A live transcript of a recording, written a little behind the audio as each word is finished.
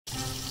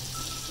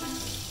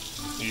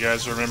You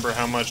guys remember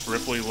how much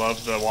Ripley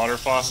loved the water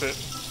faucet?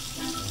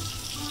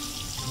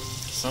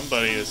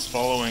 Somebody is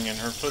following in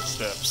her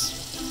footsteps.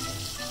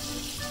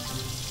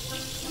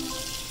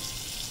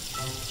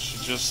 She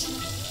just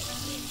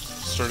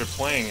started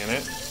playing in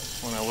it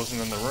when I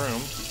wasn't in the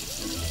room.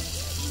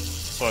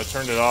 So I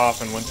turned it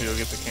off and went to go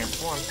get the camera.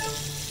 Come on.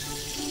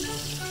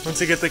 Went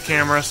to get the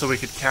camera so we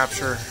could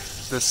capture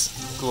this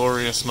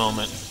glorious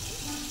moment.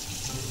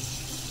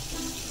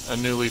 A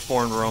newly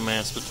formed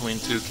romance between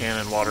Toucan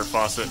and water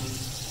faucet.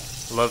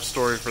 Love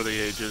story for the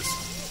ages.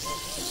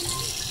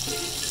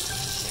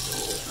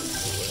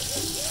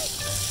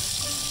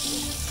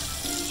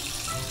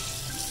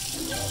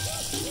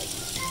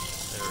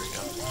 There we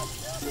go.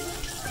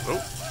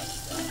 Oh.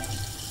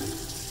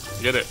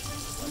 Get it.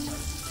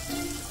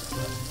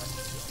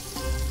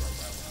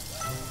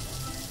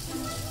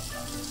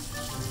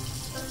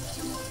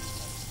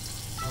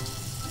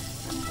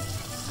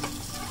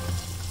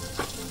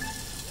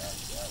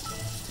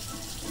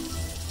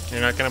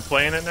 You're not going to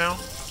play in it now?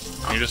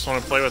 You just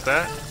want to play with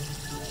that?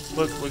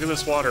 Look at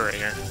this water right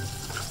here.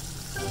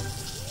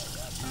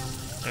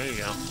 There you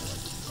go.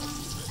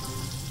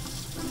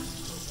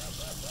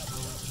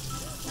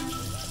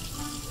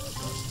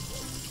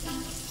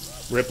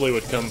 Ripley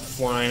would come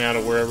flying out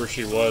of wherever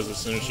she was as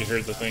soon as she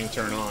heard the thing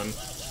turn on.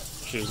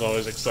 She was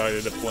always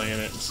excited to play in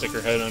it and stick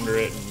her head under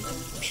it, and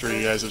I'm sure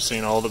you guys have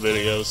seen all the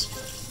videos.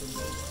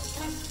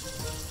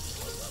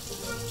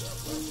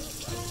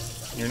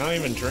 You're not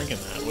even drinking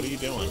that. What are you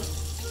doing?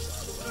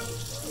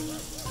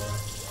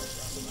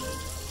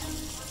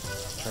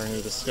 Trying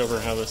to discover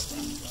how this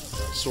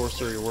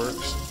sorcery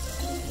works.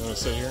 You want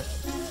to sit here?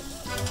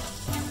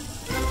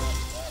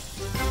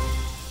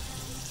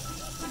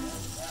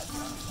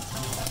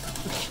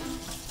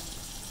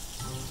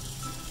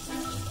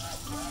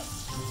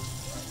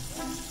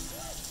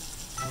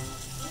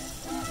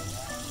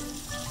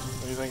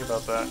 What do you think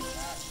about that?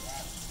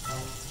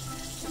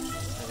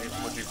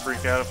 Would you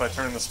freak out if I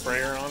turned the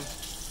sprayer on?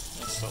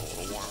 It's still a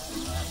little warm.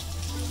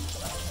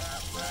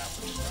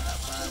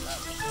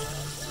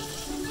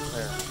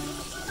 There.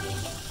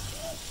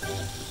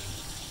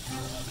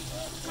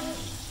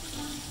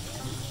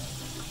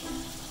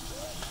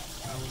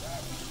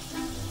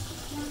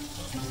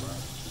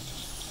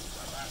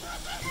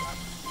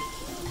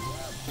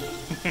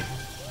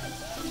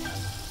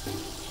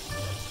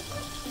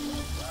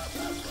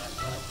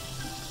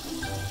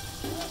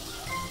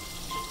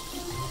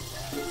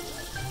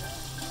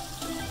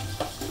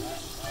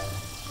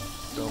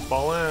 Don't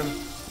fall in.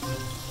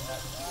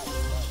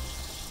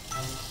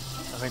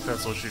 I think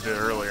that's what she did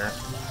earlier.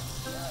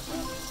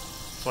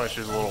 That's why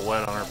she's a little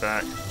wet on her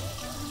back.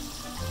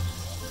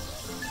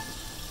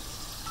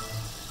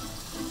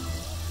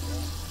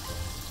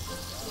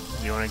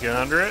 You want to get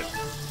under it?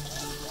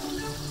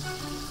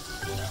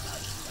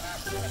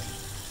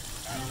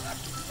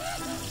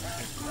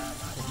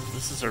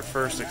 This is her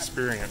first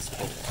experience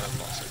with a water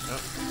faucet.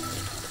 Oh.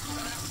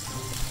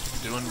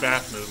 Doing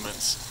bath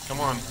movements.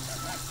 Come on.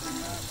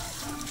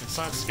 It's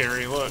not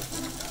scary, look.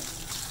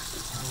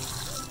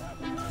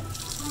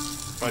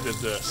 If I did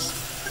this.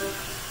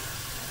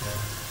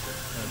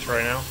 Gonna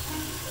try now?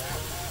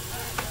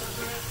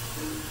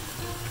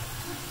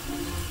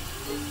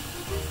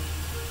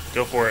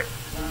 Go for it.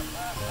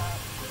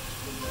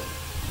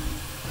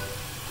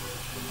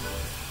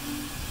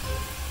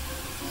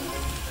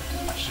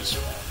 She's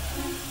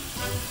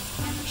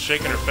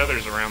shaking her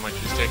feathers around like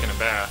she's taking a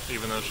bath,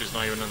 even though she's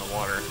not even in the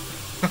water.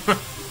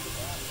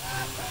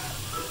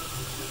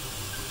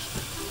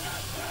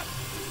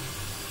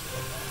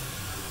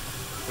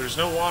 There's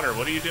no water.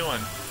 What are you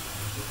doing?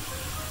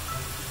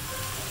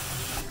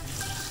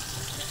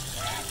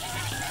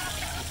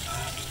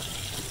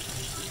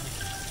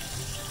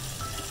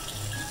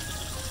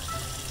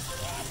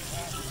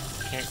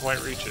 Can't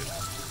quite reach it.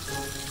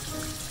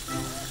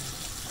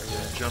 Are you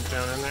gonna jump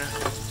down in there?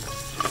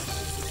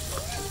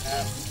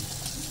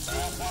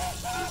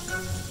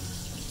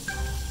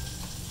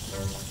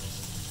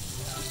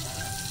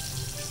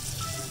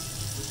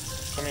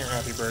 Come here,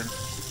 happy bird.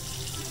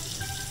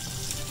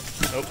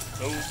 Oh,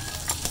 oh.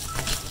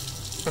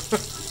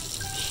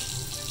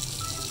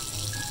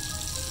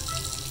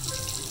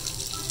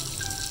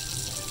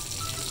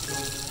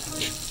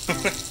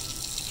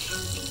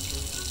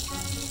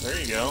 There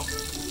you go.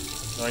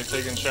 Like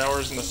taking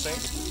showers in the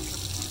sink.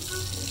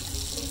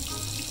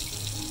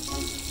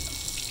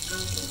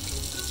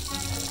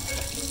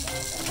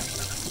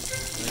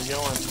 Where you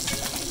going?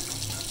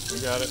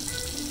 You got it.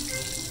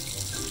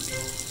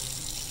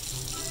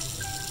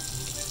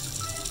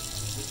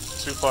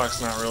 Tupac's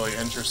not really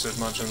interested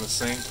much in the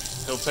sink.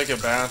 He'll take a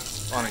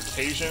bath on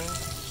occasion.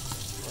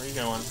 Where are you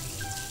going?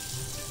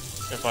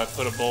 If I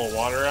put a bowl of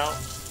water out.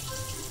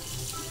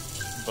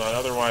 But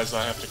otherwise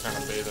I have to kind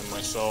of bathe him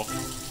myself.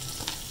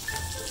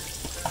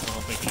 I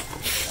don't think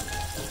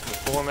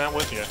you're pulling that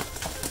with you.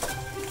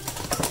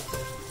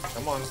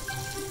 Come on.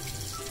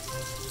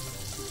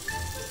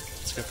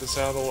 Let's get this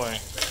out of the way.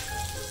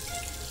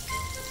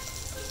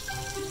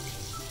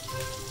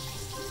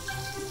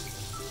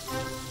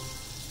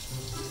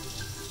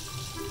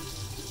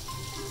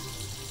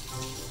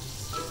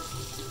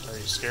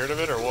 scared of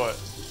it or what?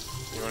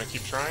 You want to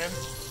keep trying?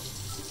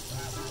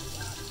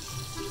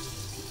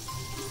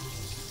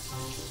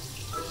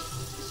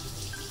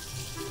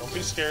 Don't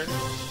be scared.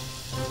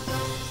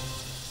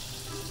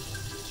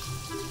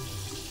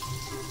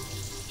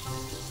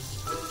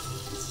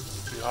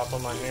 If you hop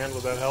on my hand,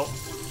 would that help?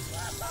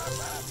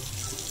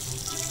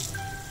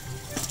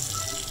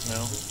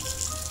 No?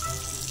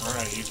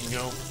 Alright, you can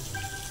go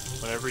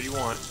whatever you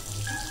want.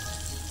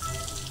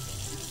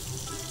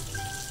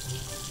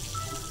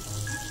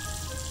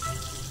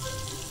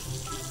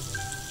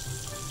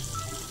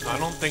 I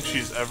don't think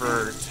she's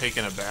ever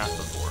taken a bath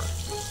before.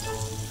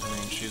 I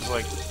mean, she's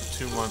like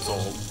 2 months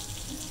old,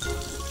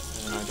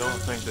 and I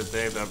don't think that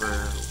they've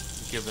ever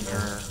given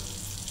her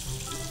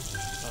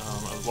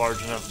a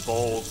large enough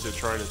bowl to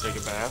try to take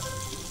a bath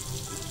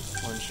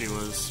when she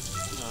was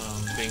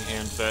being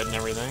hand-fed and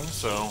everything,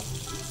 so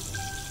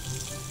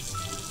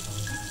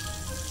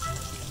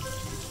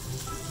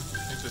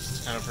I think this is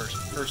kind of her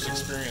first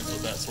experience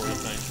with that sort of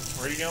thing.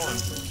 Where are you going?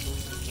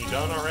 You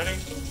done already?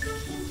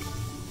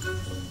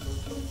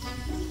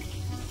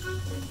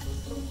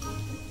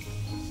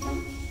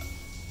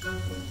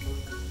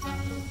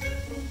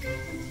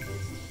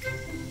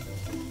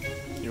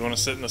 You want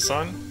to sit in the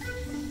sun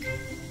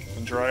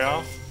and dry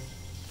off?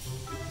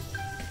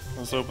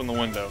 Let's open the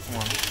window. Come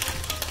on.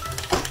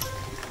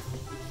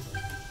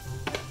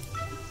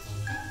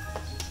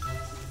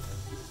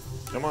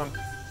 Come on.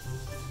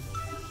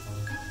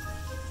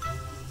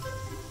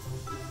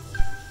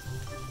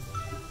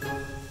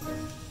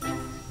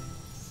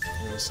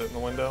 You want to sit in the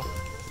window?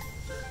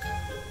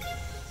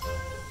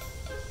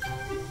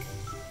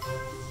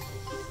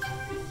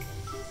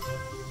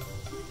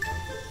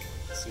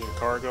 See a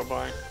car go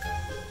by?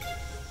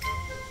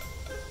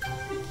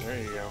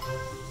 There you go.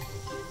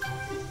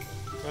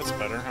 That's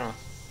better, huh?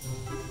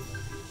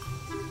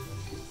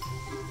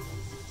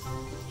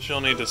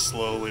 She'll need to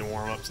slowly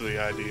warm up to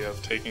the idea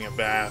of taking a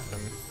bath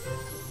and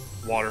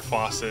water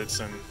faucets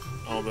and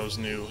all those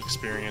new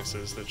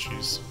experiences that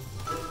she's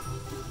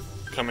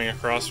coming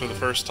across for the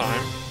first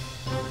time.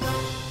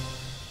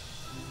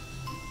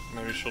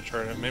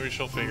 Maybe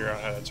she'll figure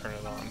out how to turn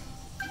it on.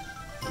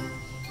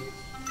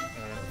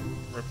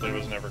 Ripley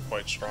was never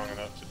quite strong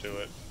enough to do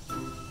it.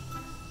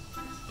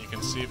 You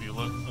can see if you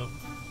look. Oh,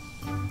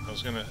 I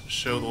was gonna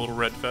show the little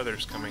red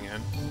feathers coming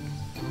in.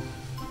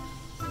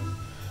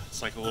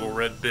 It's like a little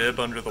red bib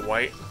under the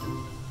white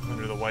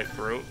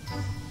throat.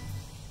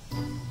 I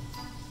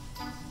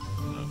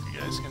don't know if you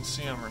guys can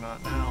see them or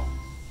not now.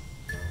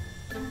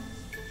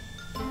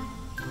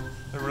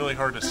 They're really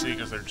hard to see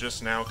because they're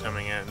just now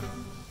coming in.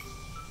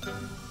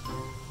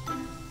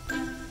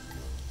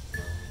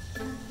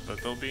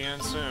 But they'll be in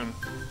soon.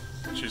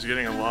 She's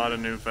getting a lot of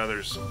new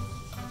feathers.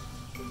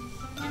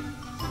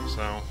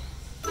 So,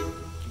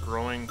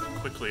 growing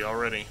quickly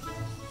already.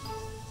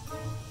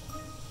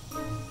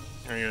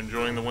 Are you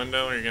enjoying the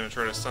window? Are you going to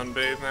try to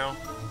sunbathe now?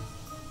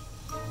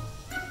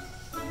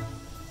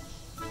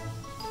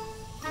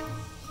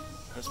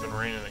 It's been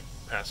raining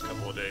the past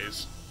couple of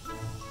days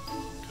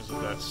because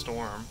of that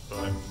storm,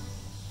 but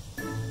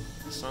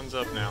the sun's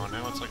up now, and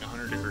now it's like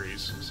 100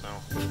 degrees, so...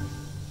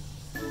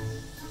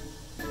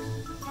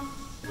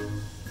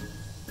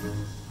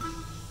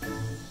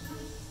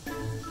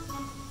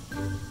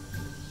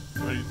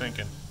 What are you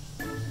thinking?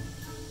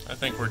 I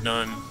think we're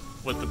done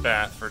with the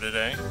bath for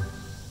today.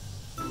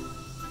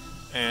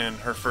 And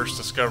her first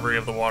discovery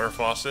of the water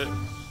faucet.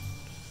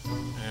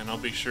 And I'll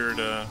be sure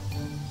to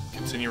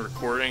continue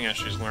recording as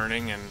she's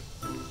learning and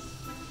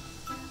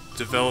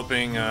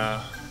developing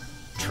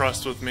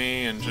trust with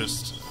me and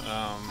just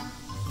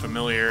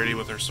familiarity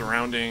with her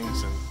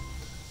surroundings. And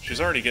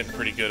she's already getting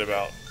pretty good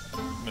about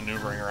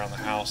maneuvering around the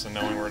house and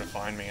knowing where to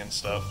find me and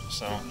stuff.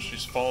 So she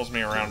follows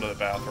me around to the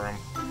bathroom,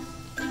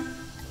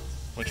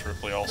 which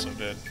Ripley also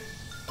did.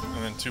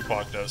 And then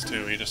Tupac does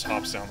too. He just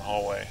hops down the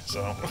hallway,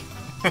 so...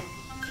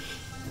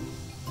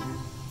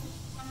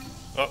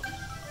 Oh,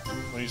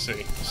 what do you see?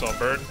 You saw a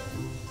bird?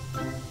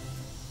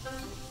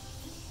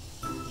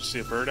 Did you see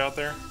a bird out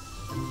there?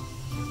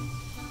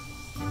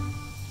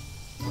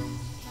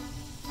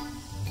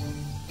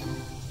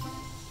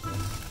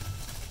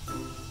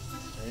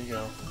 There you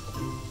go.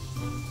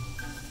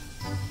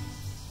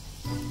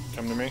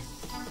 Come to me.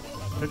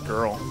 Good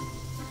girl.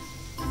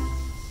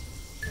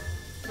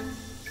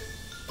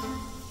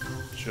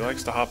 She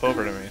likes to hop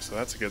over to me, so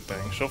that's a good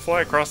thing. She'll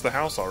fly across the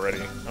house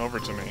already, over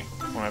to me,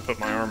 when I put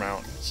my arm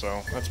out.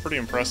 So that's pretty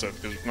impressive,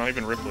 because not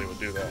even Ripley would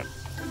do that.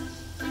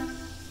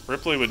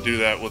 Ripley would do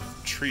that with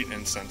treat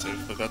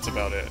incentive, but that's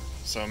about it.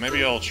 So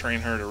maybe I'll train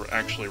her to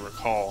actually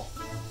recall,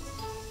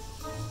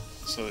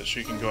 so that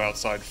she can go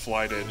outside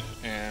flighted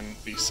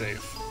and be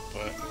safe.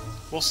 But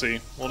we'll see.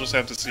 We'll just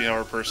have to see how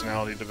her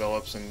personality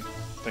develops and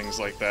things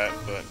like that,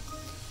 but...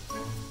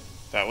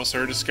 that was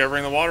her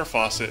discovering the water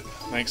faucet.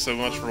 Thanks so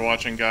much for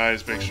watching,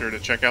 guys. Make sure to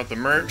check out the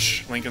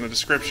merch, link in the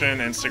description,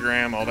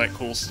 Instagram, all that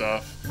cool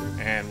stuff,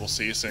 and we'll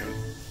see you soon.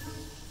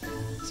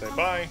 Say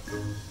bye.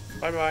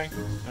 Bye-bye.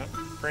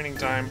 Training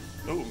time.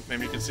 Ooh,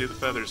 maybe you can see the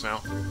feathers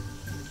now.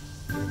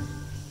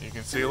 You You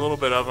can see a little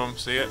bit of them.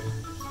 See it?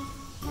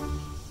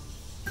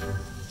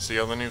 See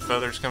all the new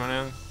feathers coming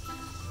in?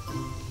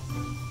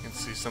 You can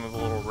see some of the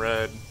little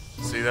red.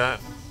 See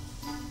that?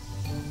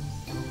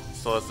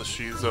 Still has the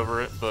sheaths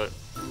over it, but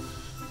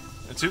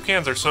the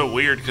toucans are so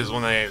weird because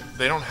when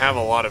they don't have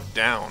a lot of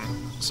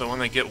down, so when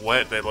they get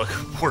wet they look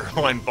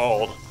borderline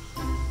bald.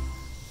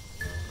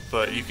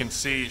 But you can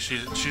see she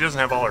doesn't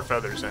have all her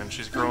feathers in.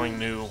 She's growing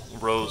new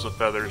rows of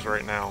feathers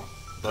right now,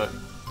 but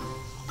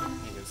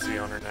you can see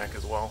on her neck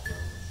as well.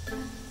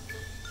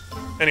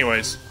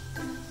 Anyways,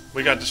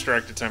 we got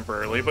distracted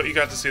temporarily, but you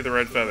got to see the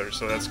red feathers,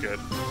 so that's good.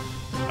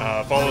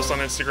 Follow us on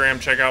Instagram,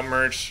 check out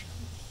merch.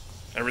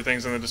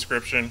 Everything's in the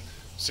description.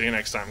 See you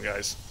next time,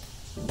 guys.